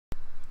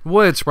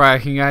What's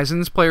cracking, guys? In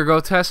this player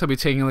growth test, I'll be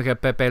taking a look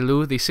at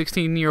Pepelu, the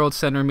 16-year-old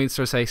center mid,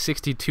 starts at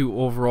 62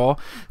 overall.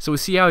 So we'll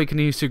see how he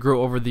continues to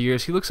grow over the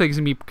years. He looks like he's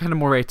going to be kind of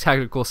more of a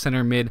tactical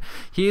center mid.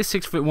 He is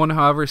 6'1",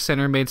 however,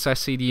 center mid /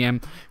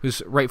 CDM,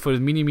 who's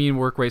right-footed, medium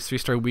work rates,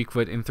 3-star weak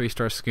foot, and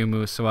 3-star skill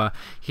moves. So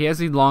he has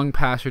the long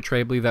passer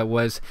trait, I believe that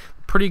was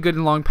pretty good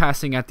in long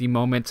passing at the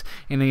moment,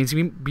 and he's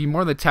going to be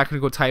more the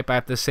technical type, I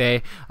have to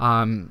say.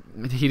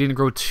 He didn't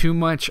grow too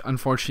much,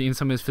 unfortunately, in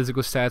some of his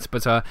physical stats,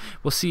 but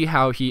we'll see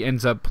how he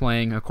ends up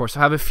playing. Of course, I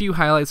have a few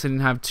highlights. I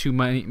didn't have too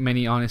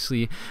many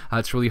honestly.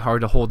 It's really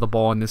hard to hold the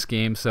ball in this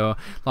game, so a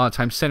lot of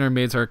times center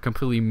mids are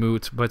completely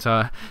moot, but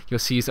you'll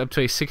see he's up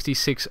to a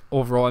 66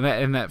 overall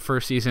in that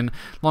first season.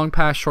 Long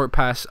pass, short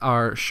pass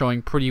are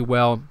showing pretty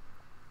well.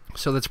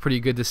 So that's pretty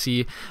good to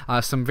see.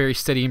 Some very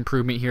steady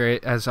improvement here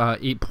as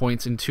 8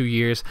 points in 2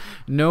 years.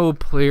 No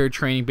player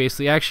training,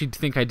 basically. I actually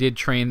think I did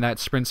train that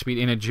sprint speed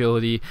and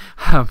agility,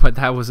 but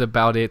that was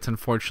about it,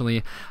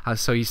 unfortunately.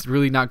 So he's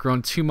really not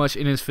grown too much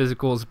in his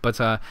physicals, but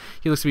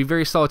he looks to be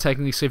very solid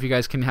technically. So if you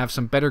guys can have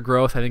some better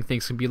growth, I think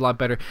things can be a lot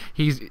better.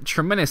 He's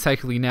tremendous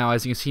technically now.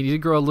 As you can see, he did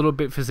grow a little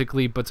bit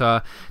physically, but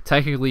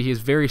technically he is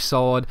very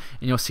solid,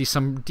 and you'll see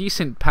some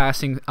decent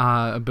passing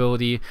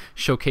ability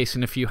showcased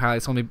in a few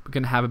highlights. Only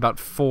going to have about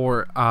four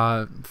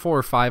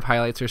or five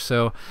highlights or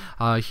so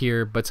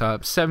here, but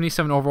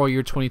 77 overall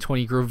year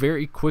 2020, grew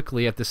very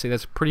quickly. I have to say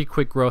that's pretty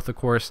quick growth, of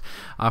course,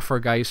 for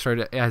a guy who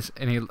started as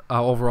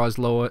overall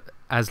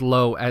as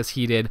low as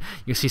he did.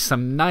 You see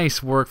some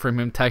nice work from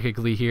him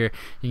technically here.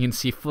 You can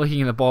see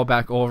flicking the ball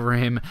back over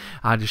him,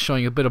 just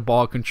showing a bit of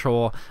ball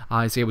control.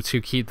 He's able to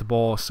keep the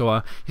ball,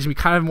 so he's gonna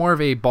be kind of more of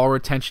a ball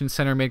retention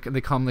center mid. They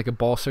call him like a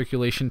ball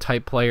circulation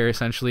type player,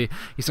 essentially.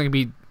 He's not gonna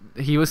be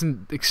He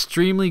wasn't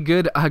extremely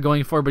good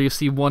going forward, but you'll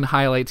see one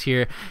highlight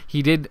here.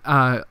 He did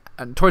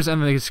towards the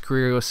end of his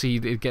career, you'll see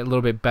it get a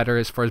little bit better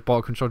as far as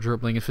ball control,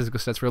 dribbling, and physical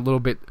stats were a little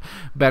bit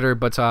better.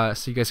 But so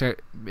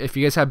if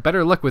you guys have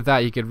better luck with that,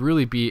 you could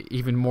really be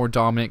even more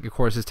dominant. Of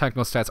course, his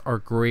technical stats are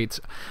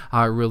great,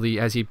 really,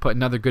 as he put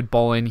another good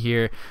ball in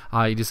here.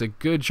 He does a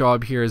good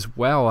job here as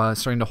well,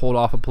 starting to hold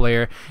off a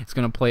player. It's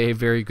going to play a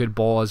very good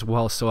ball as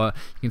well. So you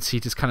can see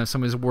just kind of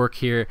some of his work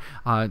here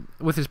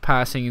with his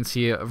passing, and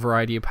see a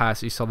variety of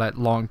passes. You saw that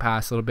long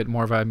pass, a little bit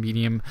more of a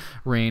medium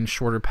range,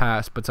 shorter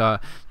pass, but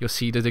you'll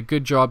see he did a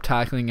good job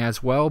tackling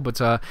as well. But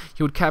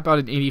he would cap out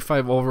at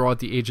 85 overall at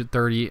the age of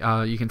 30.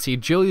 You can see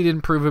agility did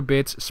improve a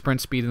bit, sprint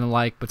speed and the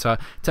like, but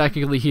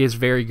technically he is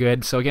very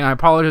good. So again, I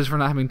apologize for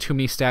not having too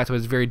many stats. It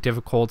was very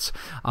difficult.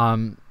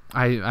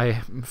 I'm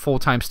a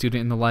full-time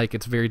student and the like.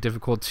 It's very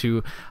difficult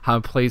to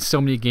play so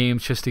many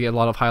games just to get a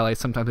lot of highlights.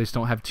 Sometimes I just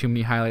don't have too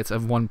many highlights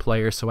of one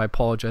player, so I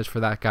apologize for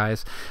that,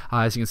 guys.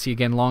 As you can see,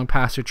 again, long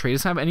passer trait.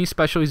 Doesn't have any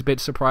special. He's a bit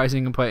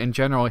surprising, but in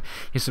general,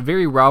 he's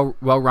very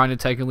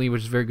well-rounded technically,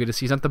 which is very good to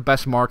see. He's not the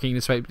best marking,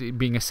 despite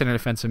being a center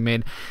defensive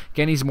mid.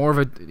 Again, he's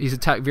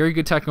a very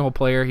good technical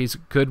player. He's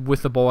good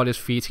with the ball at his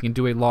feet. He can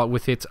do a lot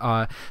with it,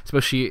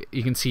 especially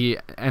you can see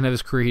end of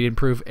his career, he'd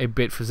improve a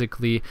bit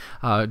physically,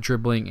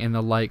 dribbling and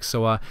the like.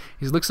 So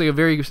he looks like a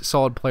very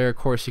solid player. Of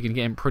course, you can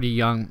get him pretty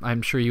young.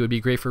 I'm sure he would be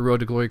great for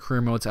Road to Glory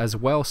career modes as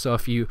well. So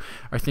if you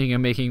are thinking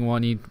of making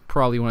one, you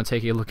probably want to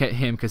take a look at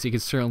him, because he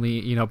could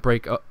certainly,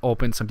 break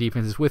open some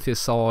defenses with his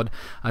solid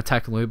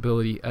technical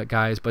ability,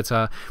 guys. But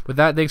with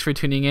that, thanks for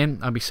tuning in.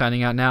 I'll be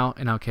signing out now,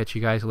 and I'll catch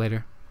you guys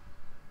later.